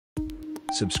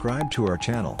Subscribe to our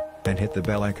channel, and hit the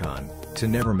bell icon, to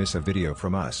never miss a video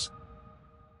from us.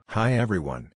 Hi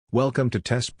everyone, welcome to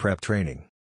Test Prep Training.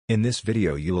 In this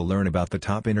video you will learn about the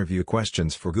top interview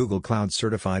questions for Google Cloud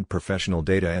Certified Professional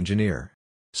Data Engineer.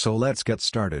 So let's get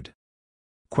started.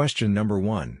 Question number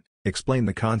 1, explain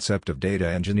the concept of data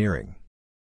engineering.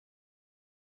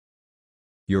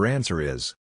 Your answer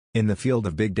is: in the field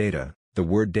of big data, the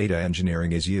word data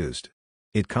engineering is used.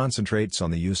 It concentrates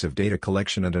on the use of data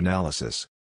collection and analysis.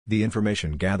 The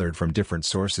information gathered from different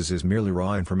sources is merely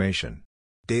raw information.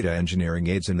 Data engineering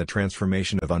aids in the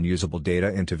transformation of unusable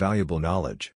data into valuable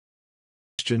knowledge.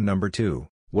 Question number 2,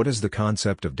 what is the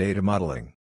concept of data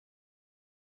modeling?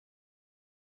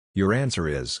 Your answer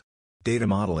is: data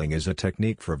modeling is a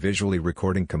technique for visually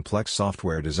recording complex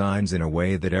software designs in a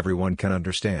way that everyone can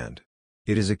understand.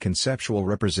 It is a conceptual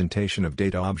representation of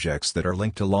data objects that are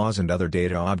linked to laws and other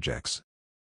data objects.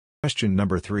 Question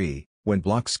number 3, when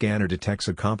Block Scanner detects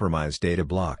a compromised data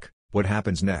block, what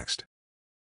happens next?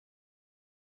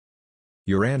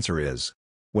 Your answer is: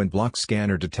 when Block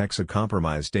Scanner detects a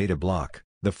compromised data block,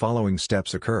 the following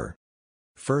steps occur.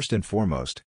 First and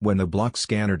foremost, when the Block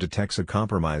Scanner detects a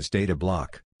compromised data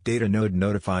block, Data Node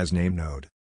notifies Name Node.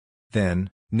 Then,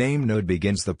 Name Node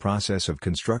begins the process of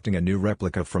constructing a new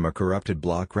replica from a corrupted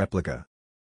block replica.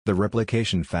 The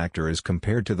replication factor is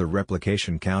compared to the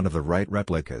replication count of the right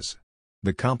replicas.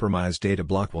 The compromised data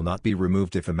block will not be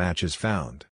removed if a match is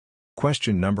found.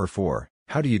 Question number 4,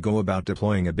 how do you go about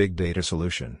deploying a big data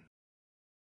solution?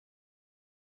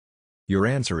 Your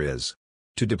answer is: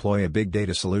 to deploy a big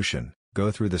data solution, go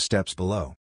through the steps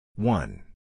below. 1.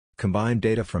 Combine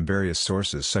data from various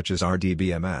sources such as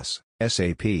RDBMS,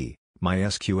 SAP,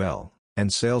 MySQL, and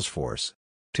Salesforce.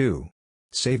 2.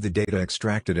 Save the data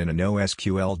extracted in a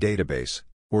NoSQL database,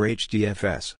 or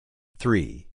HDFS.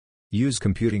 3. Use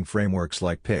computing frameworks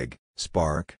like Pig,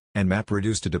 Spark, and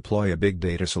MapReduce to deploy a big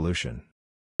data solution.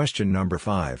 Question number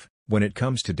 5, when it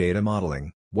comes to data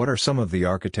modeling, what are some of the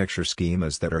architecture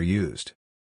schemas that are used?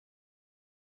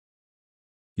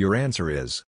 Your answer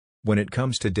is: when it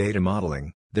comes to data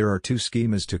modeling, there are 2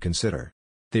 schemas to consider.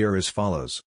 They are as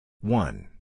follows. 1.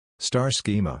 Star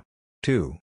schema.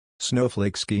 2.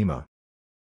 Snowflake schema.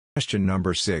 Question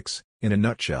number 6, in a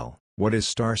nutshell, what is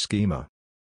star schema?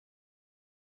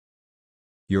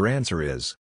 Your answer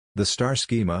is: the star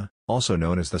schema, also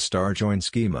known as the star join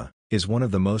schema, is one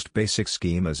of the most basic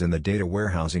schemas in the data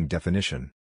warehousing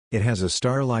definition. It has a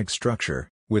star-like structure,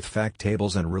 with fact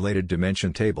tables and related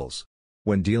dimension tables.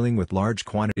 When dealing with large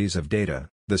quantities of data,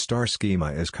 the star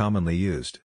schema is commonly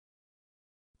used.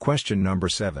 Question number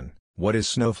 7, what is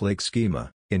Snowflake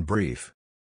schema, in brief?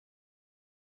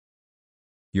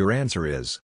 Your answer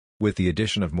is: with the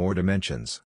addition of more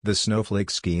dimensions, the Snowflake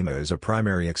schema is a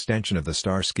primary extension of the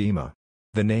star schema.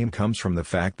 The name comes from the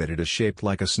fact that it is shaped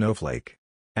like a snowflake.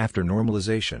 After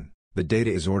normalization, the data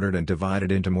is ordered and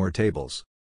divided into more tables.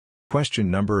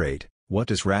 Question number 8, what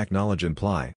does rack knowledge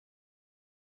imply?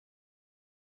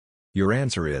 Your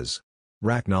answer is: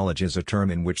 rack knowledge is a term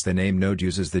in which the name node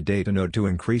uses the data node to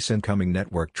increase incoming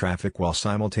network traffic while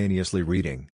simultaneously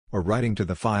reading, or writing to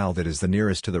the file that is the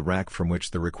nearest to the rack from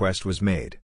which the request was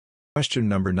made. Question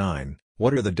number 9,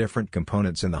 what are the different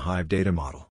components in the Hive data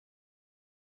model?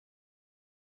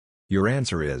 Your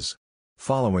answer is: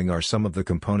 following are some of the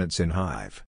components in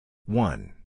Hive.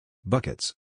 1.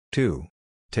 Buckets. 2.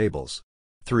 Tables.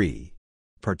 3.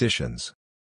 Partitions.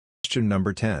 Question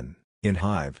number 10, in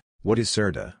Hive, what is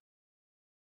CERDA?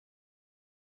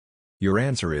 Your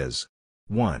answer is: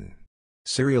 1.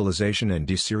 Serialization and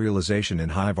deserialization in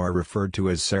Hive are referred to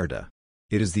as CERDA.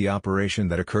 It is the operation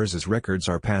that occurs as records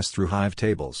are passed through Hive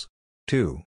tables.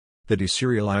 2. The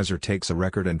deserializer takes a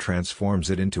record and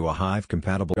transforms it into a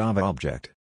Hive-compatible Java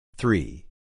object. 3.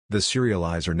 The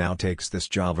serializer now takes this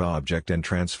Java object and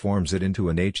transforms it into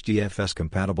an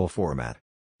HDFS-compatible format.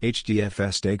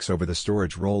 HDFS takes over the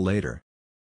storage role later.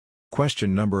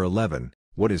 Question number 11,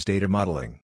 what is data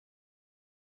modeling?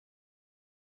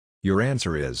 Your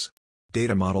answer is: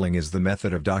 data modeling is the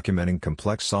method of documenting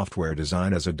complex software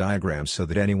design as a diagram so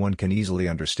that anyone can easily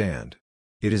understand.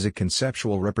 It is a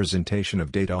conceptual representation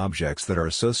of data objects that are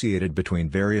associated between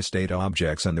various data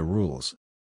objects and the rules.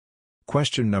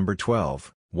 Question number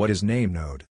 12, what is Name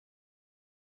Node?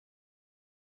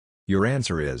 Your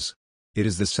answer is: it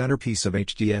is the centerpiece of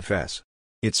HDFS.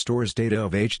 It stores data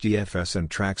of HDFS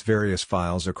and tracks various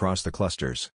files across the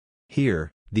clusters.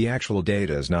 Here, the actual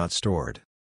data is not stored.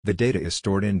 The data is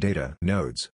stored in data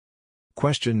nodes.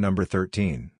 Question number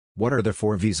 13, what are the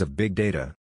 4 V's of big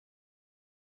data?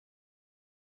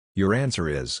 Your answer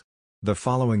is: the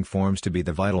following forms to be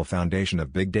the vital foundation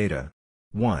of big data.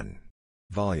 1.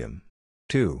 Volume.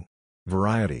 2.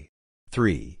 Variety.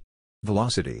 3.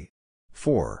 Velocity.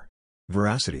 4.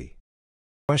 Veracity.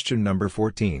 Question number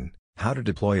 14, how to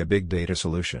deploy a big data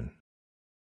solution.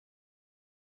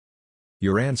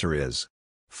 Your answer is: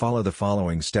 follow the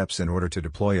following steps in order to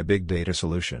deploy a big data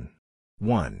solution.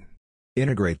 1.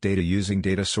 Integrate data using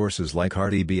data sources like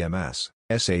RDBMS,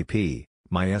 SAP,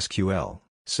 MySQL,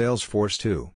 Salesforce.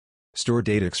 2. Store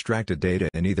extracted data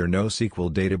in either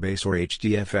NoSQL database or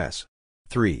HDFS.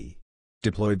 3.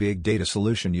 Deploy big data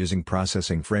solution using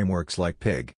processing frameworks like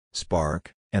Pig,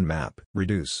 Spark, and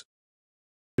MapReduce.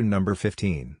 Number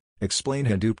 15. Explain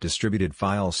Hadoop distributed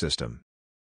file system.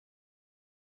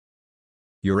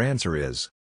 Your answer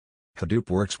is: Hadoop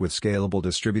works with scalable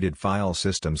distributed file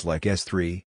systems like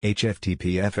S3,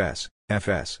 HFTPFS,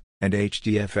 FS, and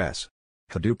HDFS.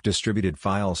 Hadoop distributed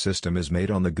file system is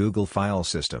made on the Google file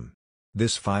system.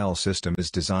 This file system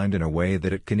is designed in a way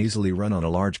that it can easily run on a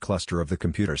large cluster of the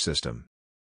computer system.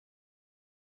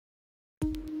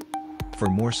 For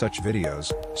more such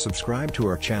videos, subscribe to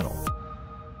our channel.